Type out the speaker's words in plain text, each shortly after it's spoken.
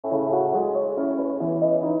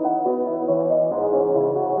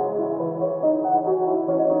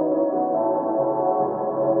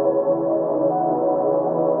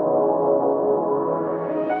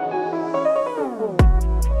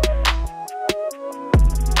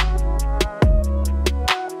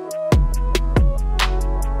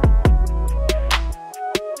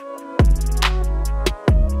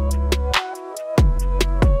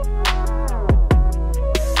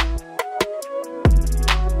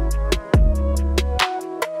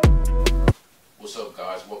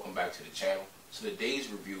back to the channel. So today's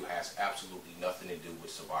review has absolutely nothing to do with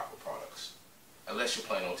survival products, unless you're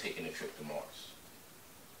planning on taking a trip to Mars.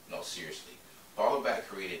 No, seriously. Vollebak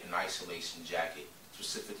created an isolation jacket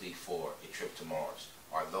specifically for a trip to Mars,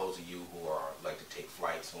 or those of you who like to take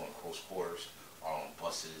flights on close quarters, or on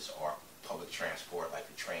buses, or public transport like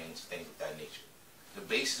the trains, things of that nature. The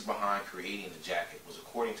basis behind creating the jacket was,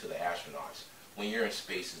 according to the astronauts, when you're in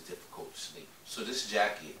space, it's difficult to sleep. So this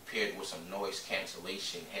jacket, paired with some noise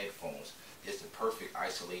cancellation headphones, is the perfect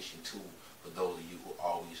isolation tool for those of you who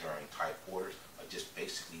always are in tight quarters or just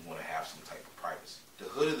basically want to have some type of privacy. The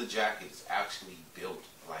hood of the jacket is actually built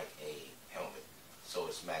like a helmet. So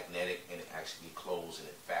it's magnetic and it actually closes and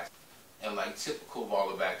it fastens. And like typical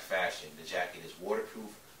Vollebak fashion, the jacket is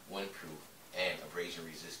waterproof, windproof, and abrasion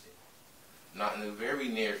resistant. Now, in the very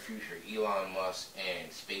near future, Elon Musk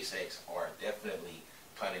and SpaceX are definitely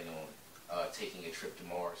planning on taking a trip to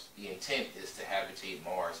Mars. The intent is to habitate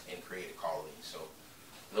Mars and create a colony. So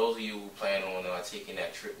those of you who plan on taking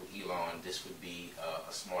that trip with Elon, this would be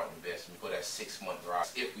a smart investment for that 6-month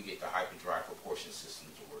drive if we get the hyperdrive propulsion system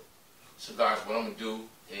to work. So guys, what I'm going to do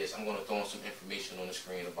is I'm going to throw in some information on the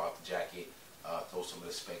screen about the jacket, throw some of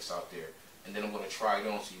the specs out there, and then I'm going to try it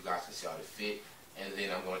on so you guys can see how it fit. And then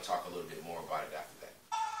I'm going to talk a little bit more about it after that.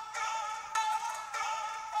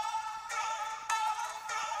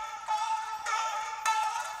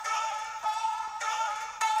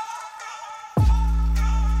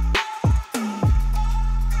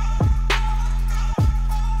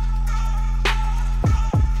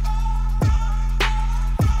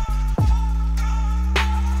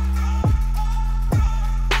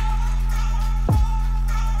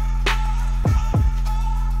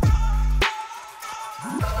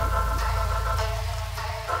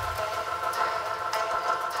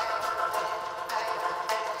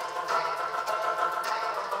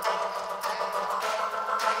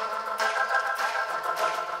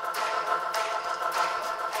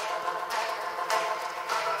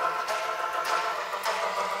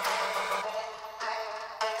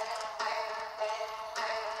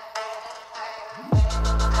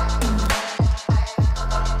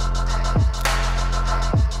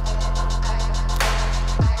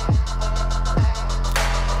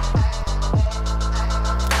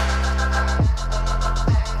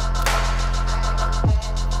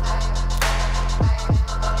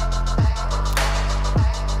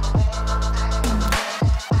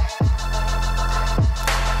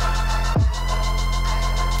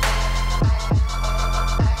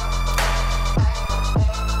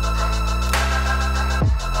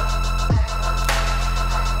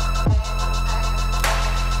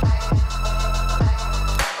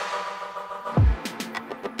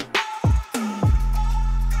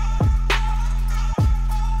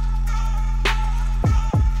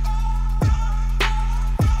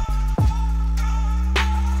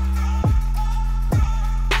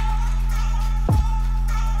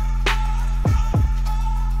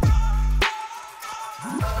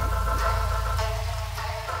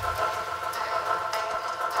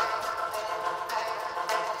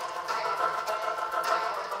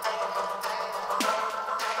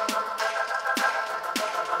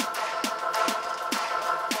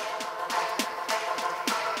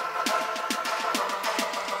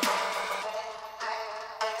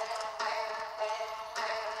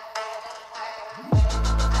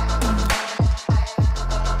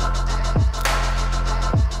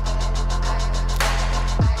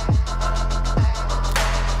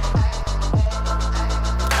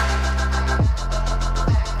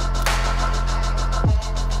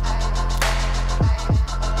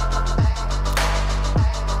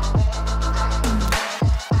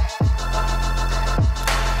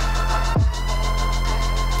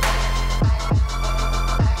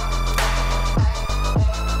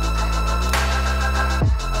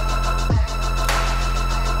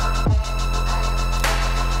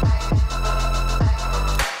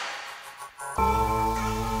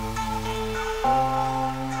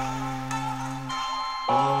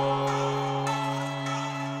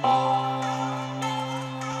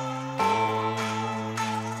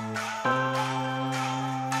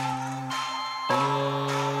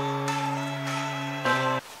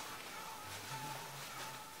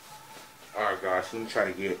 Alright guys, let me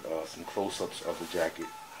try to get some close-ups of the jacket.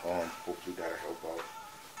 Hopefully that'll help out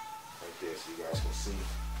right there so you guys can see.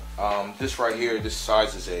 This right here, this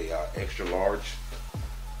size is a extra large.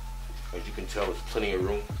 As you can tell, there's plenty of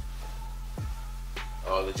room.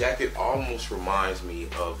 The jacket almost reminds me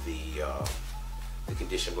of the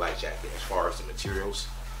condition black jacket as far as the materials.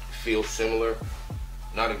 It feels similar,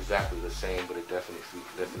 not exactly the same, but it definitely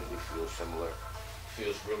feels similar. It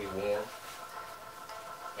feels really warm.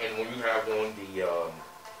 And when you have on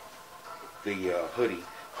the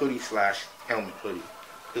hoodie slash helmet hoodie,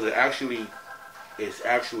 because it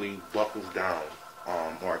actually buckles down,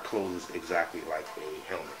 or it closes exactly like a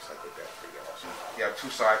helmet. So I think that's pretty awesome. You have two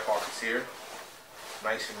side pockets here,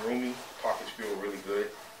 nice and roomy. Pockets feel really good.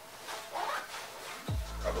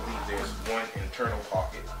 I believe there's one internal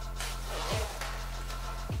pocket.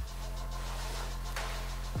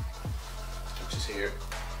 Which is here.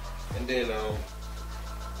 And then,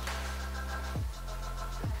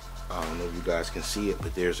 I don't know if you guys can see it,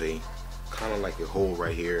 but there's a kind of like a hole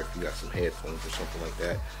right here if you got some headphones or something like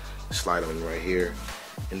that. Slide on right here.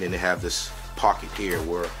 And then they have this pocket here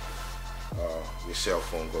where your cell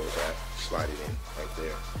phone goes at. Slide it in right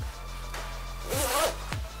there.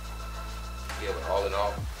 Yeah, but all in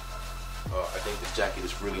all, I think this jacket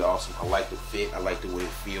is really awesome. I like the fit. I like the way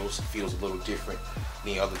it feels. It feels a little different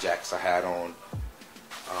than the other jackets I had on.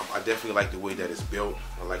 I definitely like the way that it's built.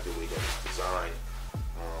 I like the way that it's designed.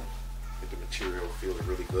 The material feels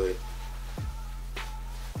really good.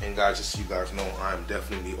 And guys, just so you guys know, I'm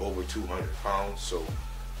definitely over 200 pounds. So,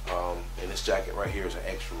 and this jacket right here is an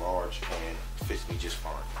extra large and fits me just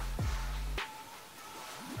fine.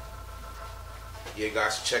 Yeah,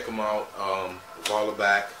 guys, check them out.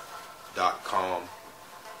 Vollebak.com.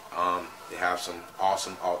 They have some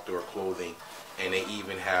awesome outdoor clothing, and they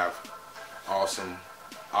even have awesome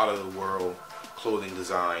out-of-the-world clothing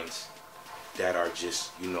designs that are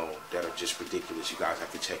just, that are just ridiculous. You guys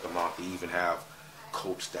have to check them out. They even have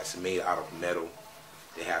coats that's made out of metal.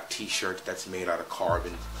 They have t-shirts that's made out of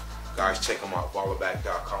carbon. Guys, check them out.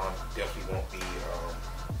 Vollebak.com. Definitely won't be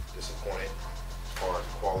disappointed as far as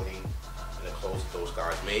the quality and the clothes that those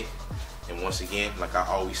guys make. And once again, like I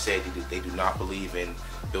always said, they do not believe in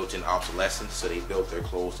built-in obsolescence, so they built their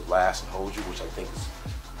clothes to last and hold you, which I think is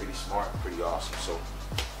pretty smart and pretty awesome. So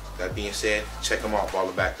that being said, check them out,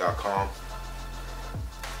 Vollebak.com.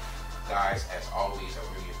 Guys, as always, I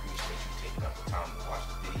really appreciate you taking up the time to watch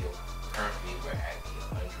the video. Currently, we're at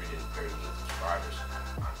 138 subscribers.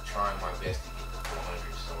 I'm trying my best to get to 400,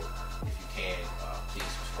 so if you can,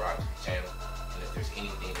 please subscribe to the channel. And if there's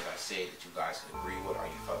anything that I say that you guys can agree with or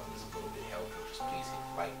you felt was a little bit helpful, just please hit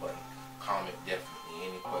the like button. Comment definitely.